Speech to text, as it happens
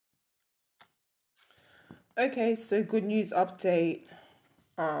Okay, so good news update.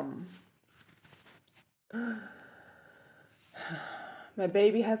 Um, my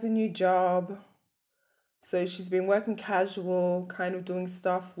baby has a new job. So she's been working casual, kind of doing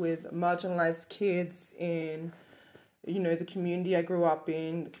stuff with marginalized kids in, the community I grew up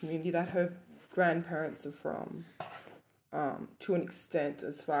in, the community that her grandparents are from, to an extent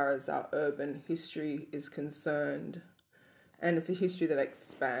as far as our urban history is concerned. And it's a history that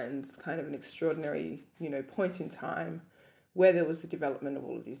expands kind of an extraordinary, point in time where there was the development of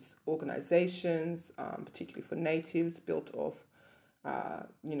all of these organizations, particularly for natives, built off, uh,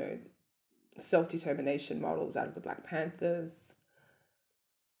 you know, self-determination models out of the Black Panthers.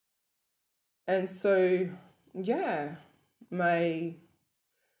 And so, yeah, my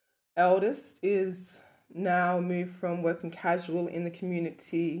eldest is now moved from working casual in the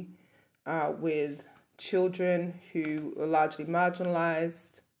community with children who are largely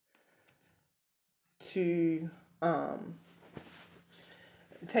marginalized to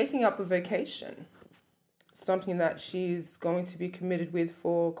taking up a vacation, something that she's going to be committed with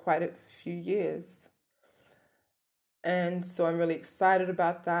for quite a few years. And so I'm really excited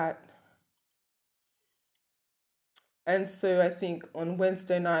about that. And so I think on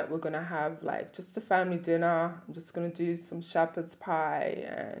Wednesday night we're gonna have like just a family dinner. I'm just gonna do some shepherd's pie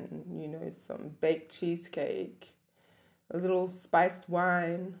and some baked cheesecake, a little spiced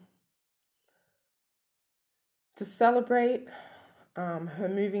wine to celebrate her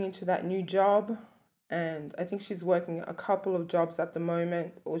moving into that new job. And I think she's working a couple of jobs at the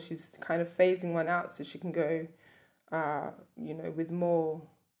moment, or she's kind of phasing one out so she can go, with more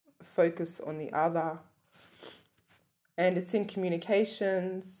focus on the other. And it's in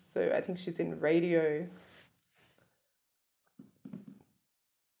communications, so I think she's in radio.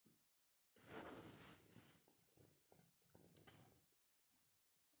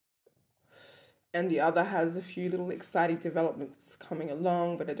 And the other has a few little exciting developments coming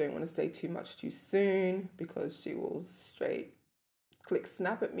along, but I don't want to say too much too soon because she will straight click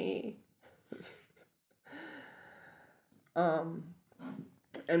snap at me.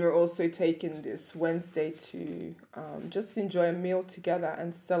 And we're also taking this Wednesday to just enjoy a meal together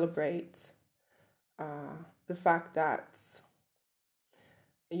and celebrate the fact that,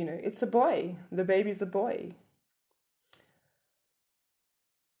 it's a boy. The baby's a boy.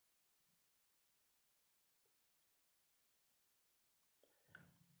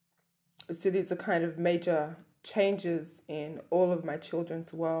 So these are kind of major changes in all of my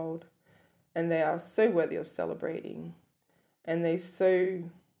children's world, and they are so worthy of celebrating. And they so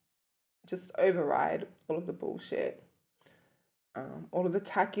just override all of the bullshit, all of the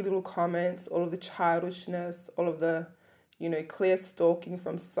tacky little comments, all of the childishness, all of the, clear stalking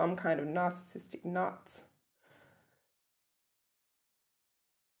from some kind of narcissistic nut.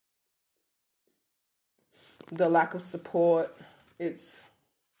 The lack of support. It's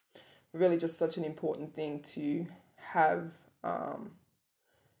really just such an important thing to have,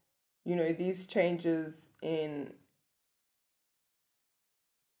 these changes in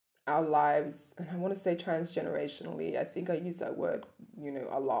our lives. And I want to say transgenerationally. I think I use that word,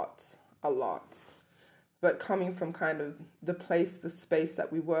 a lot. But coming from kind of the space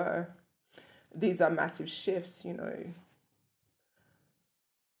that we were, these are massive shifts.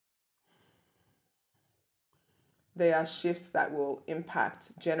 They are shifts that will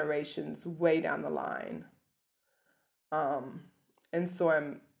impact generations way down the line. And so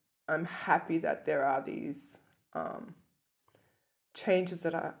I'm happy that there are these changes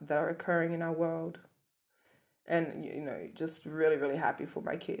that are occurring in our world, and just really really happy for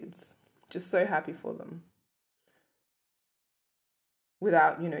my kids, just so happy for them.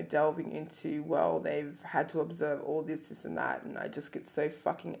 Without delving into, well, they've had to observe all this and that, and I just get so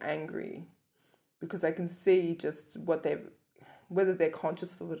fucking angry because I can see just what they've, whether they're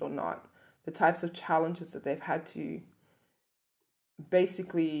conscious of it or not, the types of challenges that they've had to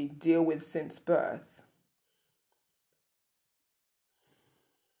basically deal with since birth.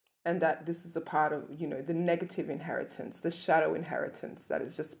 And that this is a part of, the negative inheritance, the shadow inheritance that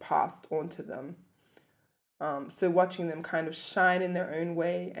is just passed on to them. So watching them kind of shine in their own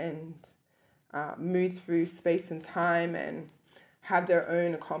way and move through space and time and have their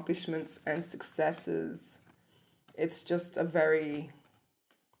own accomplishments and successes, it's just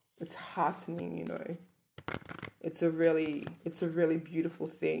it's heartening. It's a really beautiful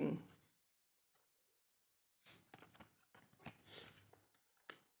thing.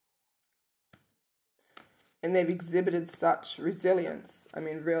 And they've exhibited such resilience, I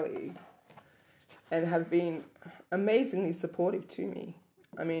mean, really, and have been amazingly supportive to me.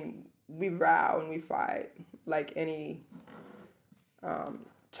 I mean, we row and we fight like any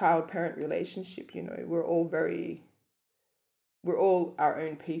child-parent relationship, we're all our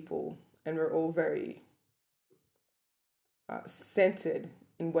own people, and we're all very centered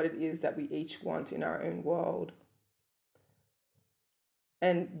in what it is that we each want in our own world.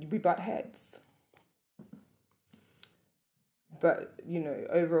 And we butt heads. But,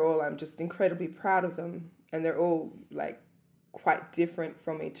 overall, I'm just incredibly proud of them. And they're all, like, quite different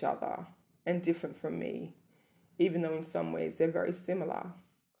from each other and different from me, even though in some ways they're very similar.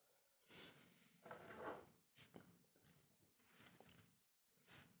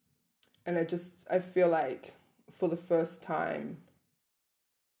 And I feel like for the first time,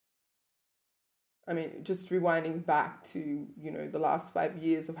 I mean, just rewinding back to, the last 5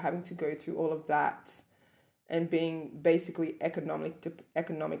 years of having to go through all of that and being basically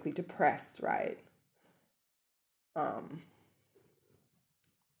economically depressed, right?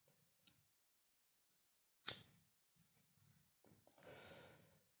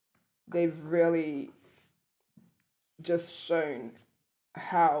 They've really just shown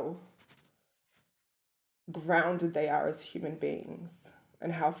how grounded they are as human beings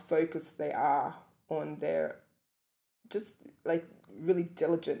and how focused they are on their, just like really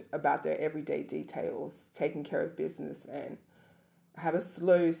diligent about their everyday details, taking care of business, and have a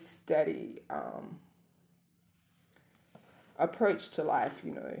slow, steady approach to life,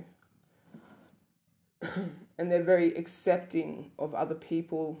 and they're very accepting of other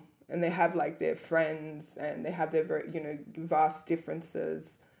people, and they have like their friends, and they have their very, vast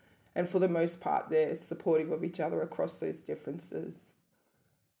differences. And for the most part, they're supportive of each other across those differences.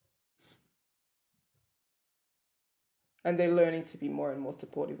 And they're learning to be more and more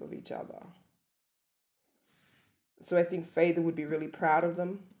supportive of each other. So I think Father would be really proud of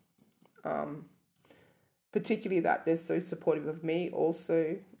them. Particularly that they're so supportive of me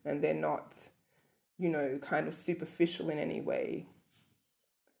also, and they're not, kind of superficial in any way.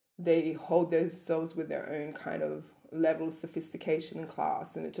 They hold themselves with their own kind of level of sophistication and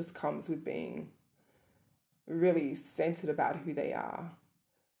class, and it just comes with being really centered about who they are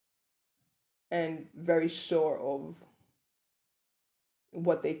and very sure of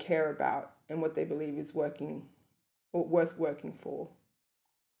what they care about and what they believe is working or worth working for.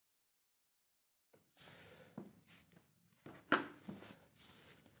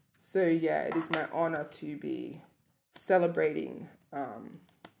 So yeah, it is my honor to be celebrating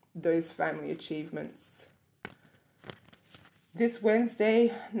those family achievements. This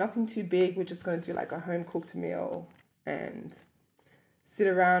Wednesday, nothing too big. We're just going to do like a home cooked meal and sit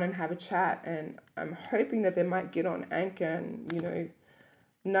around and have a chat. And I'm hoping that they might get on Anchor and,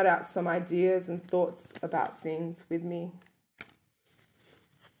 nut out some ideas and thoughts about things with me.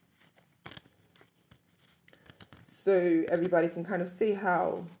 So everybody can kind of see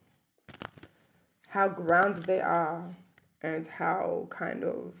how grounded they are and how kind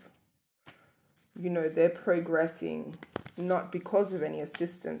of, they're progressing not because of any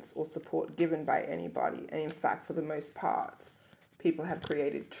assistance or support given by anybody. And in fact, for the most part, people have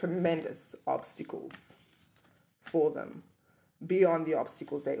created tremendous obstacles for them beyond the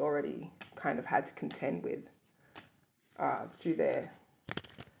obstacles they already kind of had to contend with through their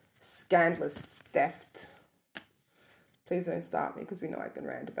scandalous theft. Please don't start me, because we know I can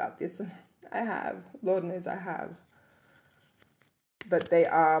rant about this. I have. Lord knows I have. But they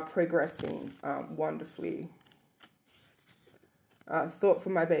are progressing wonderfully. Thought for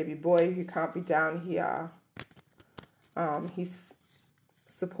my baby boy who can't be down here. He's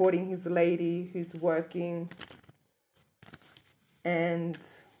supporting his lady who's working. And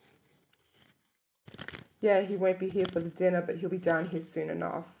yeah, he won't be here for the dinner, but he'll be down here soon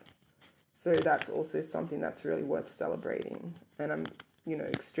enough. So that's also something that's really worth celebrating. And I'm,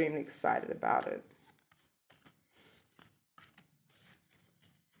 extremely excited about it.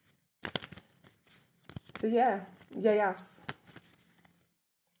 So yeah, yes.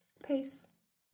 Peace.